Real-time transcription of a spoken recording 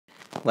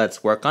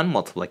Let's work on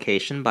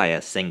multiplication by a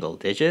single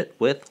digit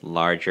with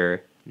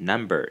larger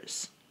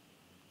numbers.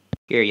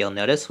 Here you'll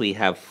notice we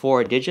have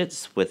 4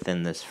 digits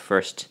within this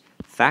first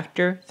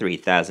factor,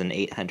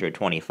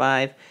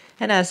 3,825,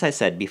 and as I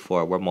said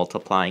before, we're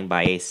multiplying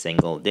by a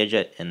single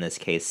digit, in this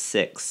case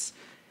 6.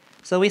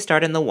 So we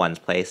start in the ones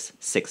place,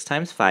 6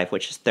 times 5,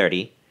 which is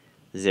 30,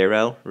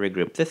 0,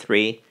 regroup the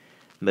 3,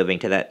 moving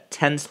to that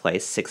tens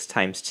place, 6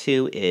 times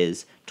 2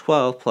 is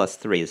 12, plus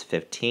 3 is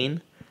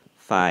 15,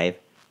 5,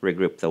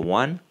 regroup the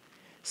 1,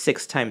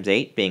 6 times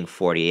 8 being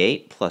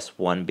 48, plus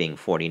 1 being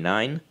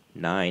 49,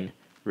 9,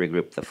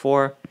 regroup the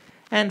 4,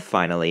 and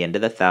finally into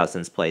the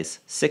thousands place,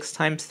 6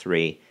 times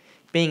 3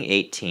 being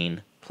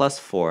 18, plus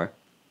 4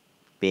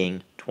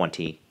 being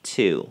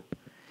 22.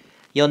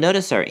 You'll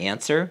notice our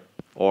answer,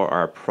 or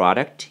our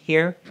product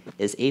here,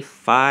 is a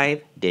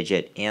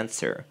 5-digit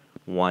answer.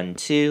 1,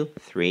 2,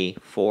 3,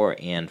 4,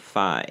 and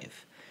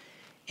 5.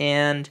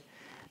 And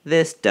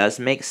this does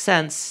make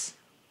sense,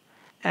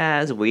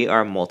 as we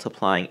are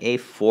multiplying a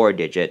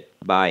 4-digit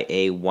by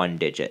a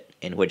 1-digit,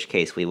 in which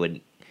case we would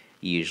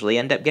usually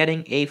end up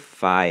getting a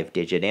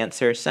 5-digit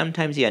answer.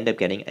 Sometimes you end up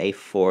getting a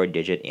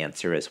 4-digit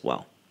answer as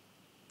well.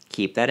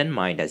 Keep that in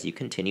mind as you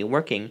continue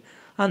working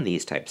on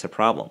these types of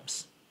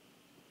problems.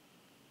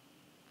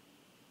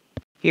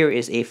 Here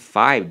is a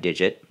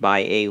 5-digit by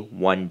a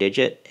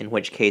 1-digit, in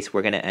which case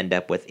we're going to end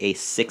up with a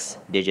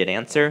 6-digit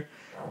answer.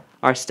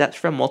 Our steps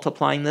for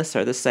multiplying this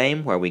are the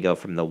same, where we go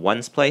from the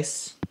ones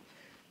place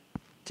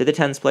to the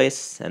tens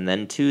place, and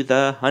then to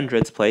the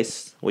hundreds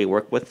place. We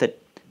work with the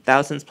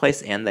thousands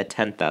place and the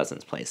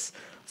 10,000s place.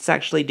 Let's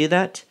actually do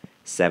that.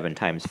 7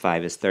 times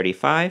 5 is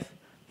 35.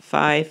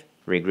 5,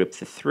 regroup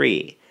the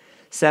 3.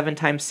 7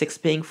 times 6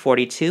 being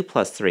 42,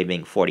 plus 3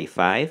 being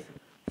 45.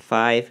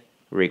 5,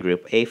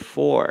 regroup a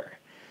 4.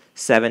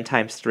 7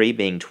 times 3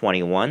 being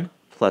 21,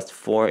 plus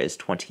 4 is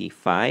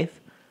 25.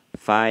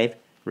 5,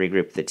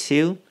 regroup the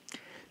 2.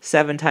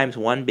 7 times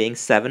 1 being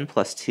 7,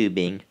 plus 2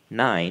 being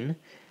 9.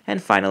 And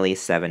finally,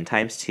 7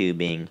 times 2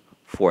 being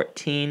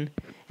 14.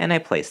 And I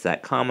place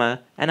that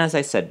comma, and as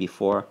I said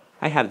before,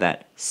 I have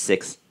that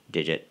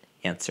 6-digit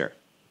answer.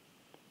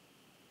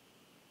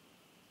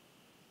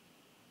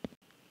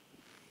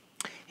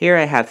 Here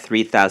I have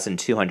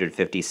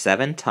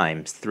 3,257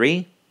 times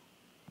 3.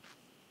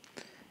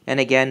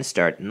 And again,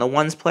 start in the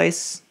ones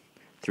place.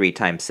 3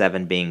 times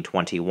 7 being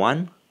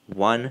 21.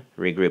 1,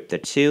 regroup the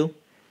 2.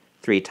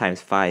 3 times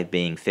 5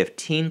 being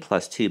 15,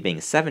 plus 2 being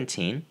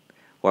 17.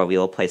 Or we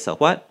will place a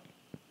what?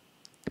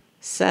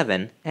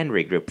 7, and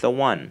regroup the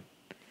 1.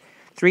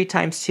 3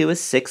 times 2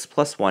 is 6,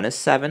 plus 1 is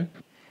 7.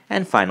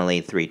 And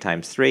finally, 3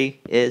 times 3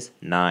 is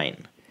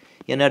 9.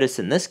 You'll notice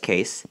in this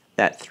case,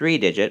 that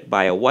 3-digit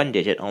by a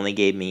 1-digit only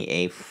gave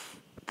me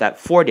that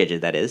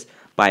 4-digit, that is,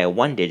 by a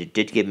 1-digit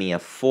did give me a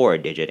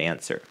 4-digit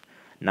answer,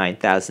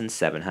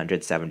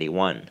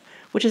 9,771,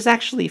 which is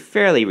actually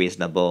fairly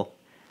reasonable.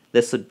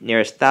 This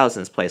nearest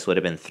thousands place would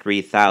have been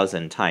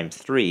 3,000 times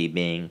 3,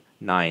 being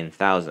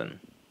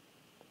 9,000.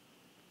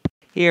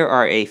 Here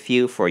are a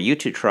few for you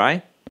to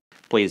try.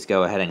 Please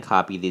go ahead and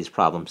copy these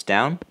problems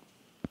down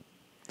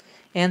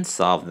and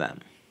solve them.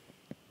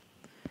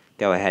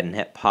 Go ahead and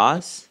hit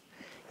pause.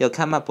 You'll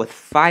come up with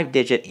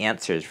 5-digit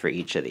answers for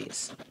each of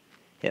these.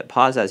 Hit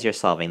pause as you're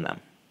solving them.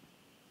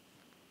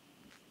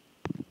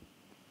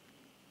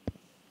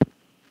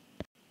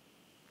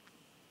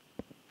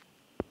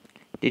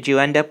 Did you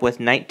end up with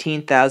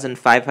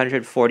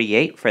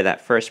 19,548 for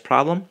that first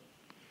problem?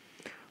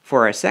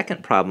 For our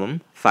second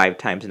problem, 5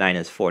 times 9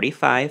 is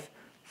 45.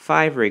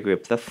 5,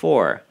 regroup the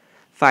 4.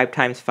 5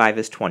 times 5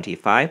 is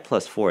 25,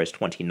 plus 4 is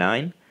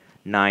 29.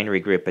 9,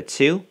 regroup a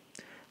 2.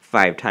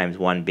 5 times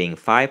 1 being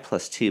 5,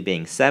 plus 2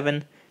 being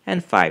 7.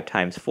 And 5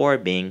 times 4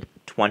 being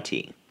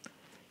 20.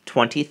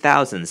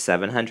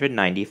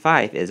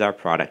 20,795 is our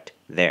product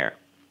there.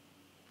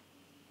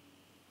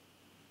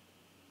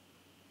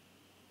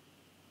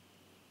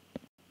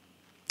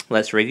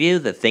 Let's review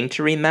the thing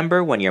to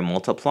remember when you're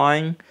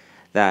multiplying.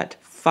 That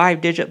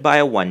 5-digit by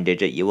a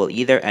 1-digit, you will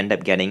either end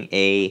up getting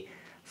a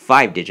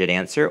 5-digit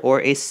answer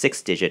or a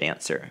 6-digit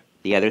answer.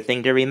 The other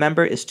thing to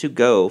remember is to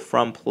go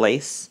from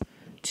place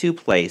to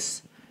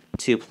place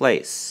to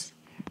place,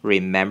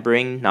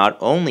 remembering not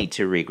only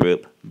to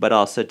regroup, but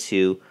also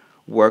to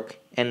work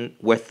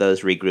with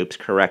those regroups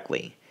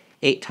correctly.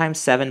 8 times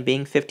 7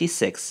 being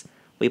 56,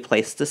 we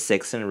place the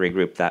 6 and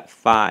regroup that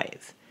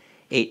 5.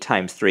 8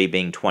 times 3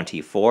 being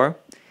 24,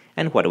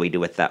 and what do we do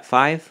with that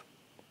 5?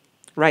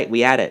 Right,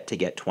 we add it to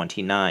get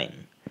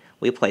 29.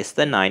 We place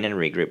the 9 and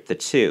regroup the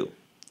 2.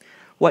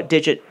 What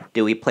digit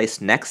do we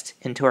place next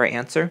into our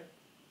answer?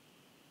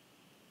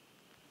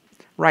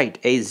 Right,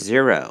 a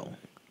 0.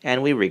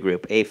 And we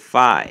regroup a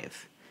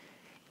 5.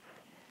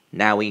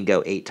 Now we can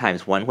go 8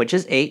 times 1, which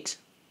is 8,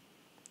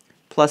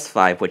 plus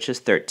 5, which is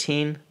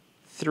 13,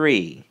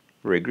 3,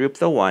 regroup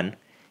the 1,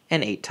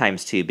 and 8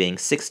 times 2 being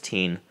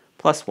 16,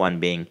 plus 1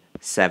 being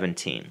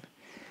 17.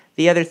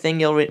 The other thing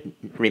you'll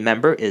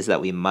remember is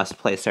that we must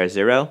place our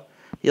 0.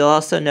 You'll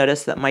also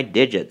notice that my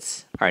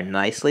digits are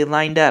nicely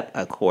lined up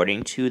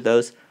according to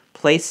those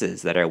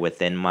places that are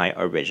within my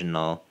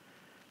original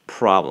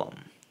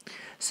problem.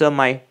 So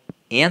my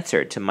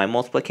answer to my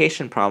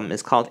multiplication problem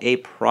is called a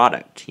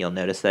product. You'll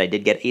notice that I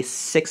did get a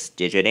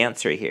 6-digit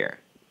answer here,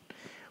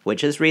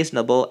 which is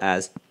reasonable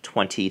as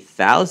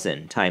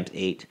 20,000 times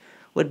 8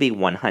 would be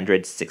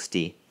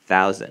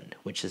 160,000,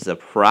 which is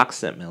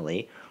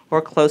approximately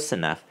or close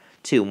enough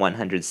to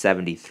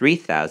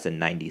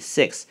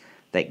 173,096.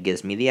 That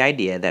gives me the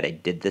idea that I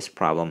did this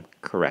problem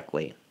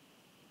correctly.